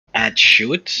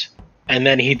shoot, and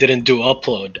then he didn't do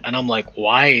upload, and I'm like,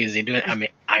 why is he doing? I mean,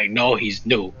 I know he's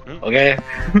new, okay,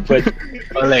 but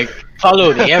like,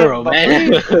 follow the arrow,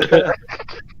 man.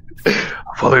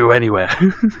 I'll follow you anywhere.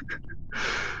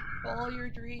 Follow your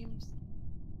dreams.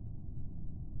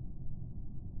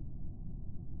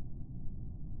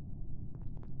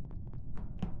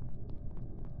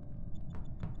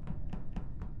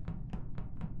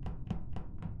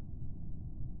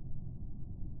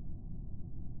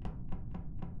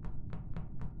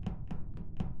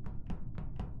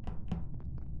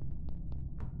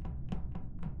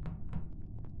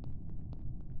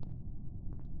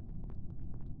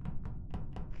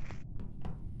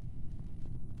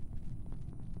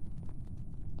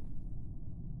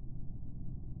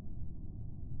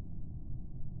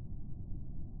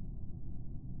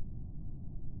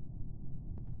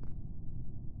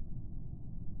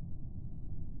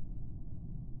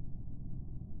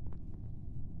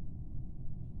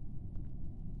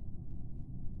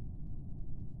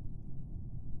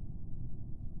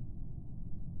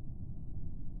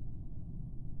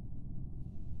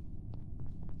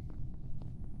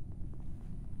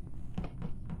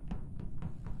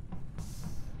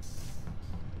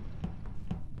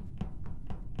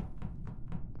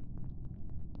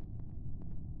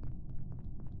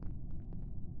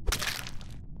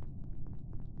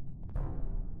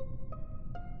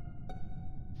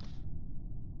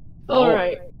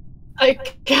 Alright. I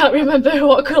can't remember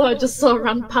what girl I just saw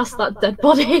ran past that dead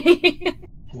body.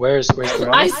 Where's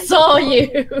I saw you,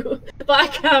 but I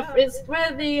can't. It's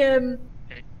where the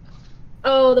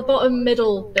the bottom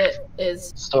middle bit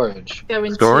is. Storage.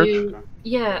 Going Storage? to.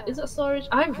 Yeah, is that storage?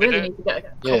 I really need to get a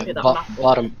copy Yeah, of that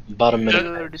map. bottom middle.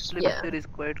 Your display picture is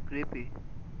quite creepy.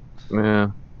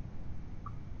 Yeah.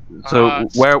 So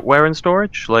where in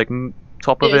storage? Like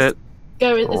top of It's it?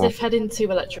 Going as if heading to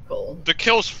electrical. The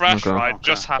kill's fresh, Okay. right?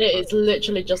 Just happened. It is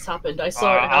literally just happened. I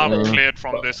saw it I'm happen. cleared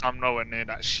from this. I'm nowhere near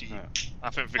that sheet. I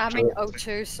think I'm Victor. in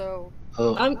O2, so.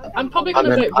 Oh, I'm probably I'm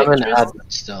gonna in vote Victor's.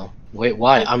 admin still. Wait,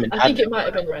 why? I'm in admin. I think it might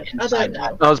have been red. I don't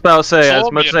know. I was about to say, as Saw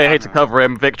much me as I in hate to cover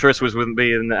him, Victorous was with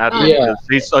me in the admin. Yeah.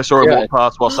 I saw him Yeah. walk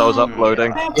past whilst I was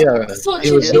uploading. Yeah, Such he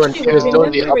an was doing issue the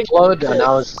remembering upload, and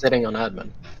I was sitting on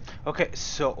admin. Okay,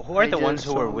 so who are I the ones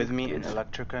just who were saw with me in this.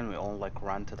 Electrica and we all like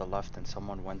ran to the left and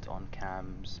someone went on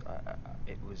cams?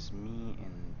 It was me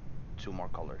and two more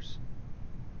colors.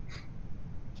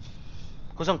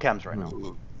 Who's on cams right now?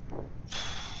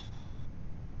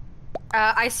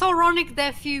 I saw Ronick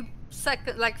there few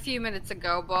minutes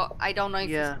ago, but I don't know if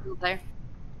Yeah. he's still there.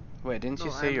 Wait, didn't you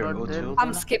No, say I'm you're not there. O2?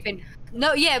 I'm skipping.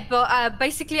 No, yeah, but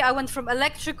basically I went from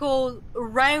electrical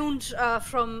round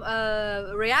from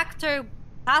reactor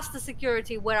past the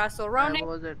security where I saw I Ronick,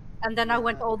 was at, and then I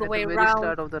went all the at way the very around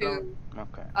start of the round.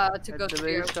 Okay. to go At the to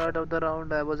very you. start of the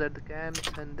round, I was at the camps,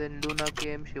 and then Luna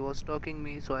came. She was stalking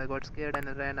me, so I got scared and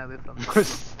I ran away from her.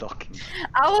 Stalking.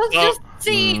 I was So- just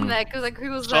seeing that because like who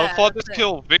was So there? for this That's it.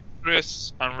 kill,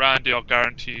 Victorious and Randy are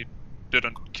guaranteed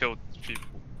didn't kill people.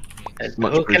 And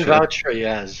Much who can appreciated. vouch for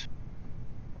Yaz?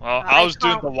 Well, I I was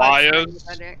doing can't the vouch for wires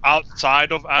anybody.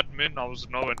 outside of admin. I was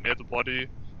nowhere near the body.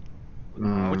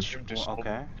 Which? Just-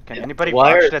 Okay. Can anybody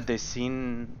Wire- vouch that they've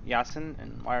seen Yasin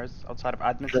and wires outside of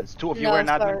admin? Since two of you No, were in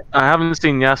admin. sorry. I haven't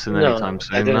seen Yasin No, anytime I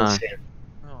soon. didn't No. see him.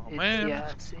 Oh It's man.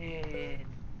 Yasin.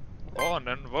 Go on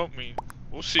then, vote me.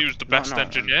 We'll see who's the No, best no,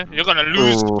 engineer. You're gonna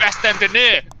lose the Ooh. best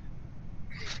engineer.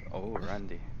 Oh,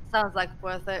 Randy. Sounds like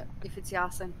worth it if it's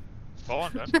Yasin. Go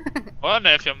on then. Go on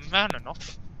then if you're man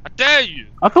enough. I dare you.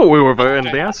 I thought we were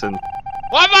voting Yasin.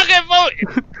 Why am I getting voted?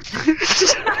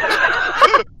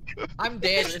 I'm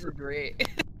dead. This is great.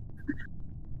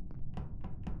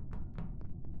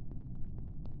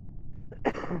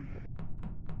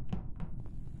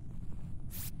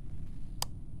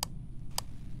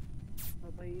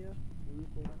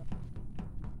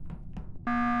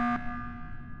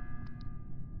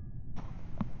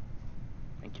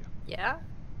 Thank you. Yeah.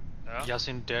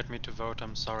 Yasin dared me to vote,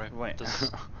 I'm sorry. Wait.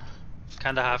 This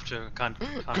kinda have to, can't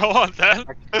Go on then.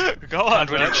 Go on.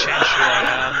 really then. change who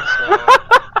I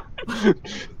am, so...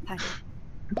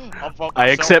 I'll vote I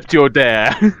myself. accept your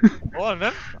dare. Go on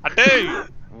then. I dare you.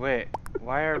 Wait,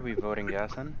 why are we voting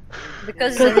Yasin?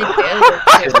 Because Because he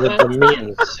Because of the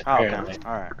means, Oh, apparently. okay.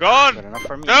 Alright. Go on. Good enough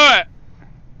for me. Do it.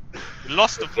 We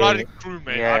lost the bloody crewmate.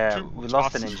 I had Yeah, too we much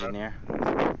lost an muscle. engineer.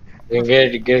 You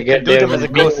gotta get Do the them as a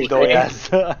ghost memes, though, baby. yes.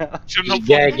 Shouldn't have You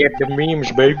gotta voted. get the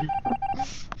memes, baby.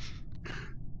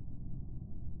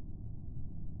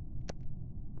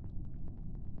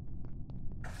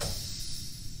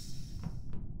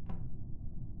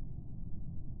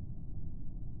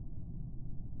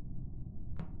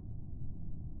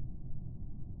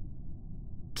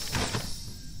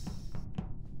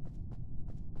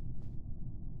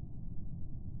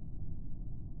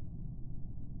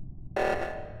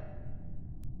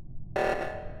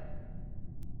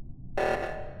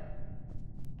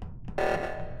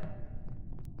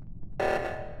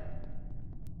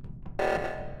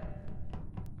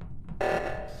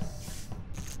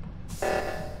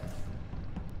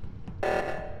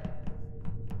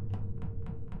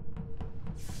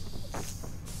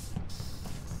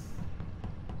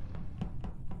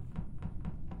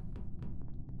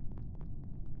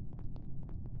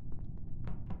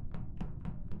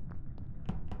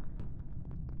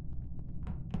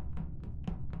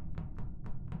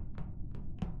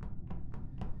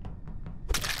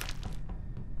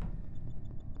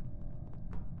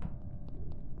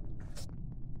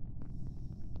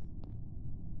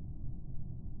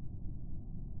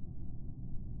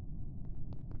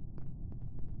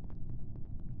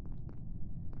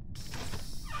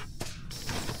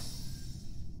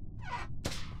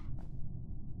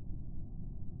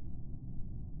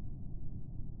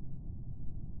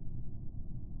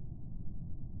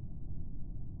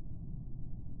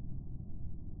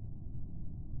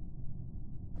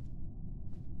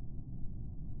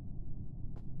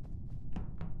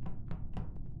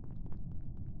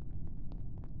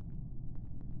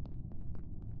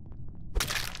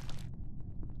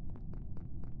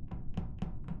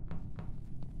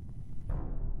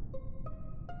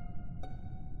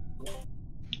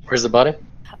 Where's the body?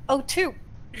 Oh, 2.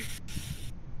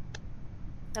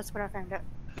 That's what I found out.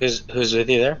 Who's with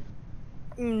you there?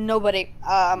 Nobody.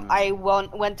 I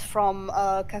went from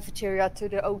cafeteria to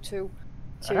the O2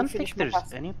 I to don't finish think my there's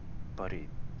task. anybody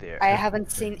there. I haven't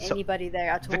seen So- anybody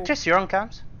there at all. Victus, you're on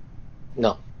cams?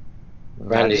 No.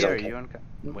 Randy's Randy, on are you on cams?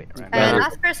 Wait, Randy. Randy.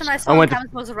 Last person I saw I on went to-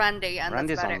 campus was Randy, and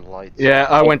Randy's that's about on it. lights. Yeah,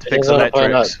 I went to fix Just wanna point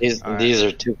out, electrics. These, these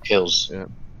are 2 kills. Yeah.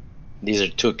 These are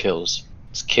 2 kills.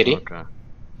 It's Kitty Okay.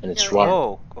 and it's Yeah. Ron.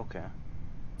 Oh, okay.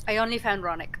 I only found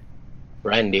Ronick.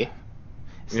 Randy.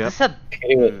 Is Yeah. this a...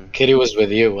 Kitty was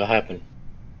with you. What happened?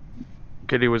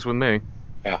 Kitty was with me.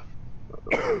 Yeah.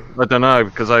 I don't know,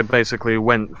 because I basically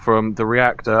went from the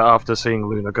reactor after seeing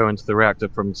Luna go into the reactor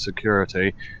from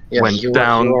security. Yeah, went you were-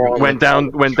 down, you were on went the-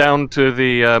 down, went down to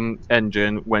the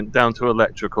engine, went down to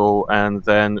electrical, and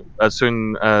then as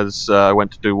soon as I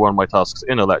went to do one of my tasks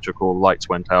in electrical, lights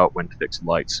went out. Went to fix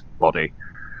lights, body.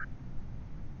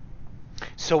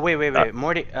 So wait,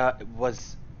 Morty,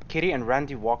 was Kitty and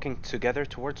Randy walking together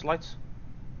towards lights?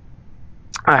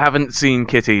 I haven't seen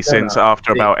Kitty since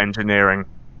after about engineering.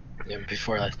 Yeah,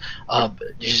 before that.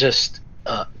 You just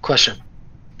question.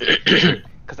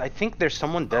 Because I think there's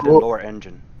someone dead in Who- lower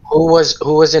engine. Who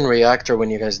was in reactor when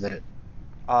you guys did it?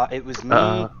 It was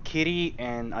me, Kitty,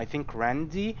 and I think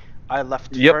Randy. I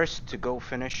left Yep. first to go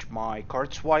finish my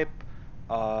card swipe.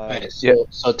 Right, so, yeah.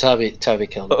 so Tabby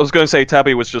killed I him. was going to say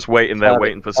Tabby was just waiting there, Tabby-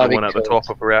 waiting for Tabby someone at the killed. top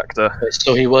of the reactor.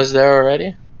 So he was there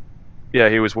already? Yeah,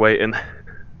 he was waiting.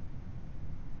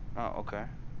 Oh, okay.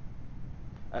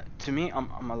 To me,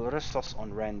 I'm a little sus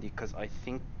on Randy because I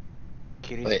think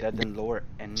Kitty's Wait, dead in lower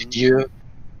engine.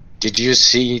 Did you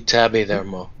see Tabby there,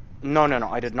 Mo? No,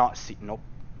 I did not see. Nope.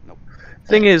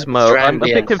 Thing is, Mo, I'm a Randy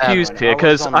bit and Tabby. confused I here was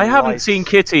because on I haven't lights. seen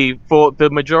Kitty for the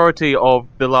majority of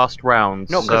the last round.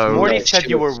 No, because so... Morty No, said she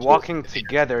you were was- walking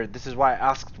together. This is why I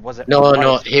asked, was it No, on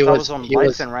no, lights? he Because I was- was on he lights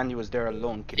was- and Randy was there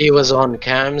alone. Kitty He was on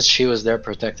cams, she was there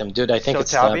protecting him. Dude, I think so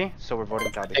it's Tabby. Tabby? So we're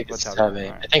voting Tabby. I think Vote it's Tabby. Tabby.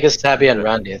 Alright. I think it's Tabby and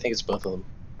Randy. I think it's both of them.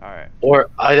 Alright. Or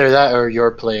either that or you're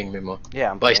playing me, Mo.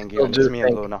 Yeah, I'm But I playing you. still and do It's me and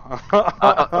think- Luna.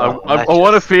 I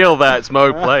want to feel that it's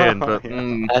Mo playing, but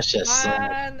Yeah. That's just...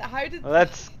 Man, how did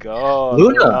Let's go.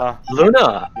 Luna!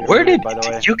 Luna! You're Where muted, did... by the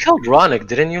way. You killed Ronick,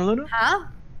 didn't you, Luna? Huh?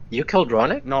 You killed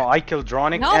Ronick? No, I killed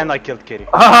Ronick No. and I killed Kitty.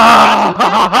 Voted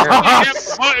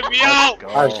me out! Go.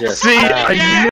 I just... See, I